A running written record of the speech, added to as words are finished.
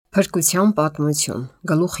Փրկության պատմություն,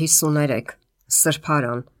 գլուխ 53,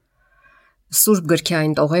 Սրբարան։ Սուրբ գրքի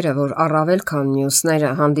այն տողերը, որ առավել քան մյուսները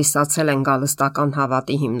հանդիսացել են գալստական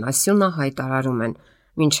հավատի հիմնասյունը, հայտարարում են.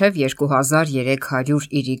 մինչև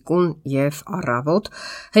 2300 իրիկուն եւ առավոտ,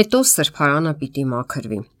 հետո Սրբարանը պիտի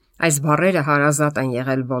մաքրվի։ Այս բառերը հարազատ են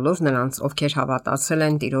եղել բոլոր նրանց, ովքեր հավատացել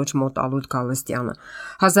են Տիրոջ մոտալուտ գալստյանը։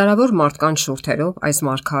 Հազարավոր մարդկանց շուրթերով այս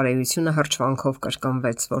մարգարեությունը հրճվանքով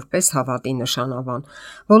կրկնվեց որպես հավատի նշանաբան։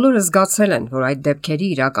 Բոլորը զգացել են, որ այդ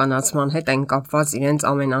դեպքերի իրականացման հետ են կապված իրենց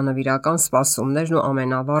ամենանվիրական սպասումներն ու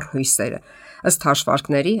ամենավառ հույսերը։ Ըստ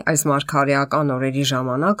հաշվարկների, այս մարգարեական օրերի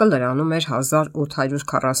ժամանակը լրանում էր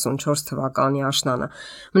 1844 թվականի աշնանը։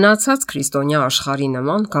 Մնացած քրիստոնյա աշխարհի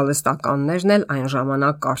նման գալստականներն էլ այն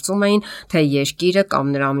ժամանակ կարծում էին, թե երկիրը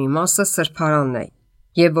կամ նրա մի մասը Սրբարանն է,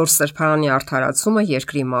 եւ որ Սրբարանի արդարացումը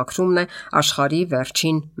երկրի մաքրումն է աշխարհի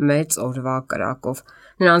վերջին մեծ օրվա կրակով։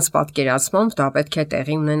 Նրանց պատկերացմամբ դա պետք է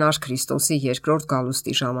տեղի ունենար Քրիստոսի երկրորդ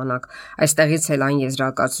գալուստի ժամանակ։ Այստեղից էլ այն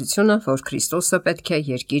եզրակացությունը, որ Քրիստոսը պետք է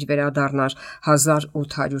երկիր վերադառնար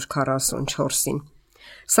 1844-ին։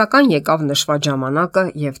 Սակայն եկավ նշված ժամանակը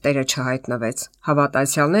եւ Տերը չհայտնվեց։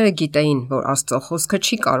 Հավատացյալները գիտեին, որ Աստծո խոսքը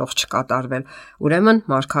չի կարող չկատարվել, ուրեմն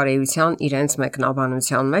մարգարեության իրենց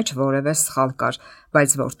մեկնաբանության մեջ որևէ սխալ կար,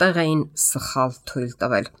 բայց որտեղ էին սխալ թույլ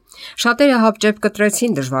տվել։ Շատերը հապճեպ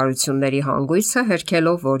կտրեցին դժվարությունների հանգույցը,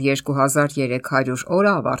 հերքելով, որ 2300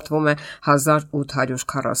 օրը ավարտվում է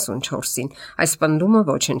 1844-ին։ Այս պնդումը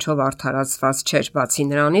ոչնչով արդարացված չէր, բացի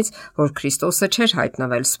նրանից, որ Քրիստոսը չէր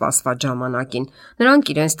հայտնվել սպասված ժամանակին։ Նրանք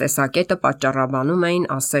իրենց տեսակետը պատճառաբանում էին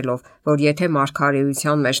ասելով, որ եթե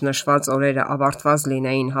մարգարեության մեջ նշված օրերը ավարտված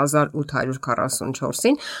լինեին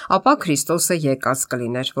 1844-ին, ապա Քրիստոսը եկած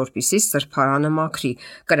կլիներ, որպեսզի Սրբարանը մաքրի,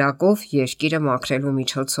 կրակով երկիրը մաքրելու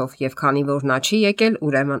միջոցով, եւ քանի որ նա չի եկել,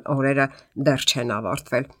 ուրեմն օրերը դեռ չեն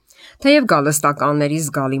ավարտվել։ Թեև գալստականների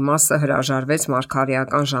զգալի մասը հրաժարվեց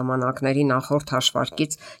մարգարեական ժամանակների նախորդ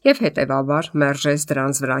հաշվարկից եւ հետեւաբար մերժեց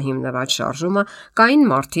դրանց վրա հիմնված շարժումը, կային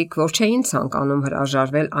մարդիկ, որ չէին ցանկանում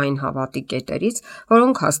հրաժարվել այն հավատի կետերից,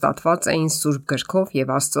 որոնք հաստատված էին Սուրբ գրքով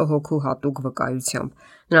եւ Աստծո հոգու հատուկ վկայությամբ։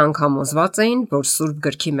 Նրանք համոզված էին, որ Սուրբ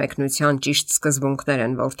գրքի մեկնության ճիշտ սկզբունքներ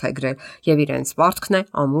են որդեգրել եւ իրենց պարտքն է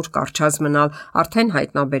ամուր կարճած մնալ արդեն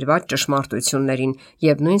հայտնաբերված ճշմարտություններին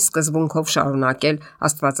եւ նույն սկզբունքով շարունակել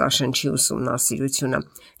Աստվածաշնչի ուսումնասիրությունը։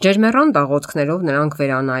 Ջերմեռան դաղոթքներով նրանք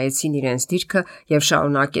վերանայեցին իրենց դիրքը եւ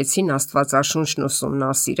շարունակեցին Աստվածաշունչն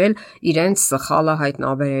ուսումնասիրել իրենց սխալը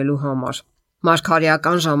հայտնաբերելու համար։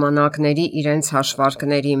 Մարգարեական ժամանակների իրենց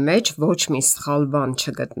հաշվարկների մեջ ոչ մի սխալ բան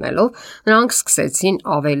չգտնելով, նրանք սկսեցին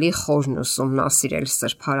ավելի խորն ուսումնասիրել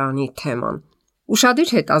Սրբարանի թեման։ Ուշադիր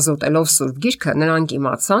հետազոտելով Սուրբ Գիրքը, նրանք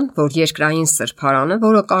իմացան, որ երկրային Սրբարանը,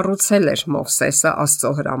 որը կառուցել էր Մովսեսը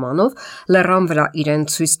Աստծո հրամանով, լեռան վրա իրեն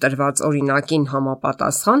ցույց տրված օրինակին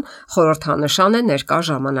համապատասխան խորհրդանշան է ներկա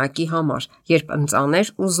ժամանակի համար, երբ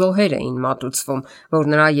ընծաներ ու զոհեր էին մատուցվում,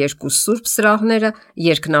 որ նրա երկու սուրբ սրահները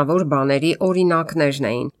երկնավոր բաների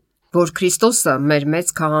օրինակներն էին, որ Քրիստոսը մեր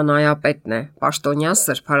մեծ քահանայապետն է, պաշտոնյա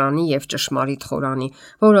Սրբարանի եւ ճշմարիտ խորանի,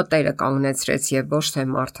 որը Տերը կանգնեցրեց եւ ոչ թե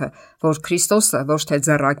մարդը, որ Քրիստոսը ոչ թե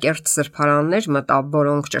ձեռակերտ սրբարաններ մտավ,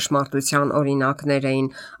 որոնք ճշմարտության օրինակներ էին,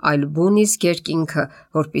 այլ բուն իսկ երկինքը,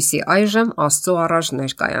 որpիսի այժմ Աստծո առաջ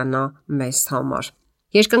ներկայանա մեզ համար։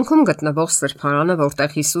 Երկնքում գտնվող Սրբարանը,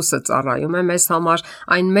 որտեղ Հիսուսը ծառայում է մեզ համար,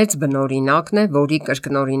 այն մեծ բնօրինակն է, որի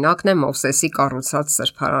կրկնօրինակն է Մովսեսի կառուցած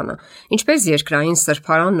Սրբարանը։ Ինչպես երկրային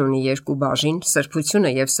Սրբարանն ունի երկու բաժին՝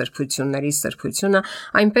 սրբությունը եւ սրբությունների սրբությունը,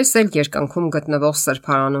 այնպես էլ երկնքում գտնվող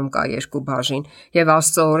Սրբարանում կա երկու բաժին, եւ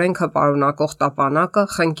Աստծո օրենքը պարունակող տապանակը,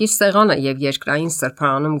 խնկի սեղանը եւ երկրային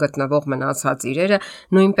Սրբարանում գտնվող մնացած իրերը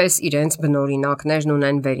նույնպես իրենց բնօրինակներն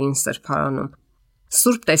ունեն վերին Սրբարանում։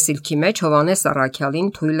 Սուրբ տեսիլքի մեջ Հովանես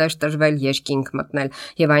առաքյալին թույլ էր տրվել երկինք մտնել,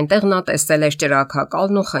 եւ այնտեղ նա տեսել էր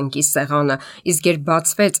ճրագակալն ու խնկի սեղանը, իսկ երբ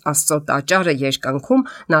բացվեց Աստծո տաճարը երկնքում,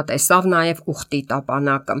 նա տեսավ նաեւ ուխտի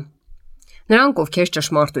տապանակը։ Նրանք, ովքեր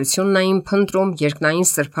ճշմարտությունն էին փնտրում, երկնային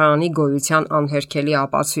Սրբարանի գոյության անհերքելի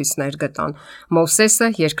ապացույցներ գտան։ Մովսեսը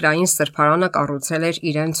երկրային Սրբարանը կառուցել էր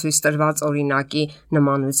իրեն ցույց տրված օրինակի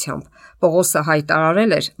նմանությամբ։ Պողոսը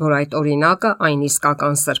հայտարարել էր, որ այդ օրինակը այն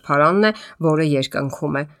իսկական Սրբարանն է, որը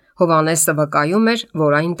երկնքում է։ Հովանեսը վկայում էր,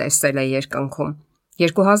 որ այն տեսել է երկնքում։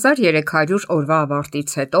 2300 օրվա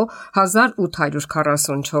ավարտից հետո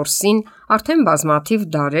 1844-ին արդեն բազմաթիվ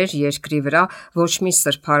դարեր երկրի վրա ոչ մի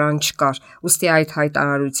Սրբարան չկար, ուստի այդ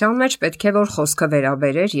հայտարարության մեջ պետք է որ խոսքը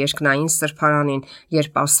վերաբերեր երկնային Սրբարանին,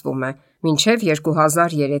 երբ ասվում է. մինչև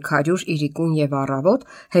 2300 իրիկուն եւ առավոտ,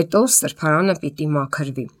 հետո Սրբարանը պիտի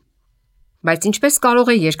մաքրվի։ Բայց ինչպես կարող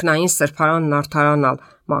է երկնային Սրբարանն արդարանալ,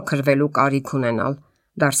 մաքրվելու կարիք ունենալ։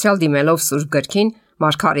 Դարձյալ դիմելով Սուրբ գրքին,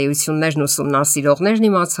 Մարգարեություններն ուսումնասիրողներն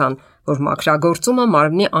իմացան, որ մաքրագործումը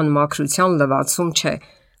մարմնի անմաքրության լվացում չէ,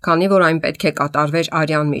 քանի որ այն պետք է կատարվեր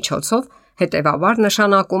արյան միջոցով, հետևաբար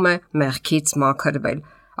նշանակում է մեղքից մաքրվել։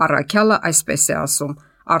 Առաքյալը այսպես է ասում.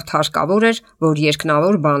 «Արդ հարկավոր էր, որ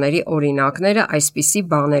երկնավոր բաների օրինակները այսպիսի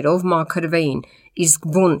բաներով մաքրվեին,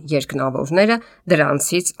 իսկ բուն երկնավորները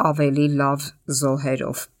դրանցից ավելի լավ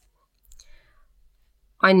զոհերով»։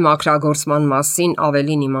 Այն մաքրագործման մասին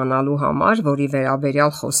ավելին իմանալու համար, որի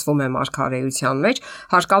վերաբերյալ խոսվում է մարգարեության մեջ,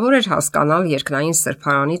 հարկավոր էր հասկանալ երկրային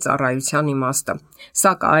սրբարանի ծառայության իմաստը։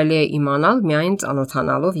 Սա կարելի է իմանալ միայն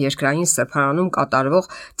ծանոթանալով երկրային սրբարանում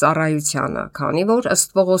կատարվող ծառայությանը, քանի որ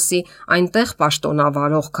ըստ Պողոսի այնտեղ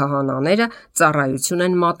պաշտոնավարող քահանաները ծառայություն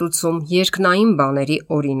են մատուցում երկնային բաների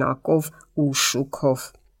օրինակով ու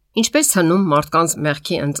շուքով։ Ինչպես հնում մարդկանց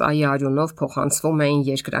մեղքի ընծայի արյունով փոխանցվում էին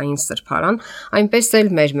երկրային սրբարան, այնպես էլ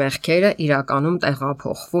մեր մեղքերը իրականում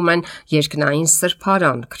տեղափոխվում են երկնային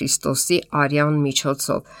սրբարան Քրիստոսի արյան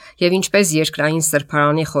միջոցով։ Եվ ինչպես երկրային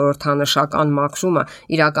սրբարանի խորհրդանշական մաքրումը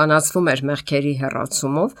իրականացվում էր մեղքերի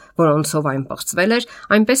հեռացումով, որոնցով այն պղծվել էր,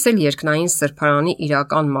 այնպես էլ երկնային սրբարանի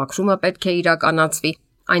իրական մաքրումը պետք է իրականացվի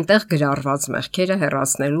այնտեղ գրառված մեղքերը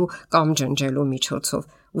հեռացնելու կամ ջնջելու միջոցով։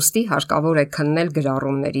 Ուստի հարկավոր է քննել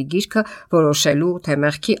գրառումների գիրքը, որոշելու, թե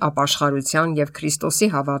մեղքի ապաշխարության եւ Քրիստոսի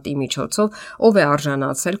հավատի միջոցով ով է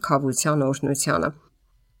արժանացել քավության օրհնությանը։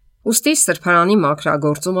 Ուստի սրբարանի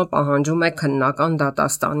մաքրագործումը պահանջում է քննական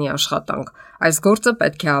դատաստանի աշխատանք։ Այս գործը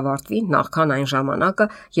պետք է ավարտվի նախքան այն ժամանակը,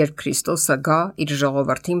 երբ Քրիստոսը գա իր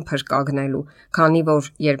ժողովրդին փրկագնելու, քանի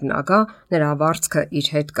որ երբ նա գա, նրա վարձքը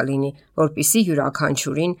իր հետ կլինի, որպիսի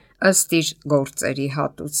յուրաքանչյուրին ըստ իր գործերի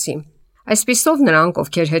հատուցի։ Այսպիսով նրանք,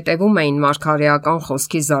 ովքեր հետևում էին մարգարեական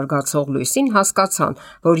խոսքի զարգացող լույսին, հասկացան,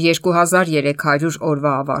 որ 2300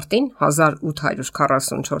 օրվա ավարտին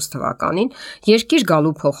 1844 թվականին երկիր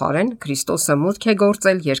գալու փոխարեն Քրիստոսը մուտք է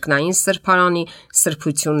գործել երկնային սրբարանի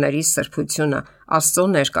սրբությունների սրբությունը Աստծո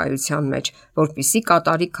ներկայության մեջ, որպիսի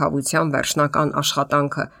կատարի քավության վերջնական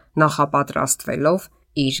աշխատանքը նախապատրաստվելով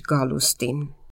իր գալուստին։